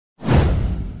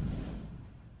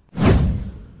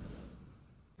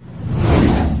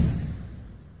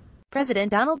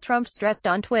President Donald Trump stressed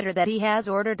on Twitter that he has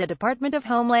ordered the Department of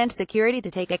Homeland Security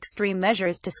to take extreme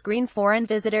measures to screen foreign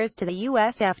visitors to the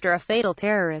U.S. after a fatal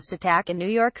terrorist attack in New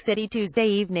York City Tuesday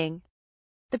evening.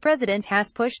 The president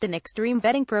has pushed an extreme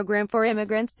vetting program for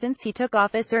immigrants since he took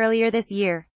office earlier this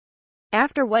year.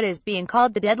 After what is being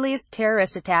called the deadliest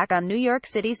terrorist attack on New York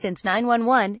City since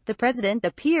 9/11, the president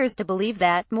appears to believe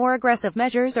that more aggressive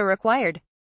measures are required.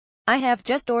 "I have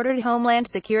just ordered Homeland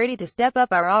Security to step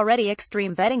up our already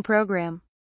extreme vetting program.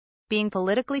 Being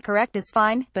politically correct is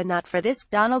fine, but not for this."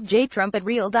 Donald J. Trump at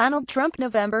Real Donald Trump.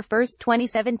 November 1,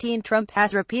 2017. Trump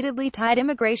has repeatedly tied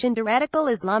immigration to radical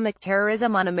Islamic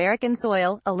terrorism on American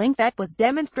soil, a link that was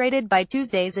demonstrated by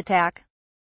Tuesday's attack.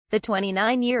 The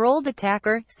 29-year-old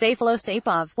attacker, Sayfullo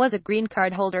Saipov, was a green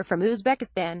card holder from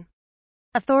Uzbekistan.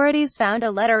 Authorities found a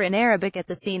letter in Arabic at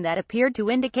the scene that appeared to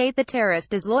indicate the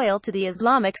terrorist is loyal to the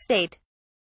Islamic State.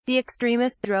 The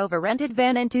extremist drove a rented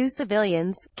van into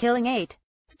civilians, killing 8.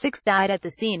 6 died at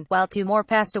the scene, while 2 more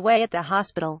passed away at the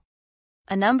hospital.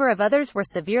 A number of others were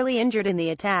severely injured in the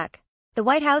attack. The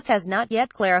White House has not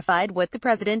yet clarified what the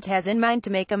president has in mind to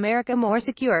make America more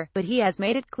secure, but he has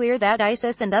made it clear that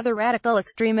ISIS and other radical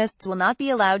extremists will not be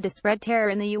allowed to spread terror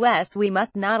in the U.S. We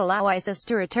must not allow ISIS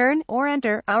to return, or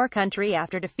enter, our country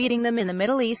after defeating them in the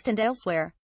Middle East and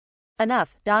elsewhere.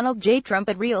 Enough. Donald J. Trump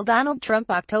at Real Donald Trump.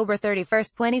 October 31,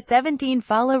 2017.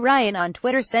 Follow Ryan on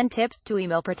Twitter. Send tips to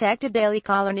email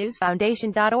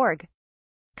protectedDailyCallerNewsFoundation.org.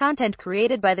 Content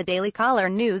created by the Daily Caller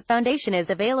News Foundation is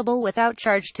available without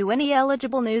charge to any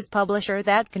eligible news publisher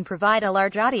that can provide a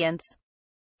large audience.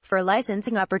 For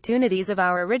licensing opportunities of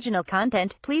our original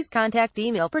content, please contact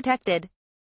Email Protected.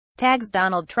 Tags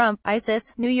Donald Trump,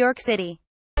 ISIS, New York City.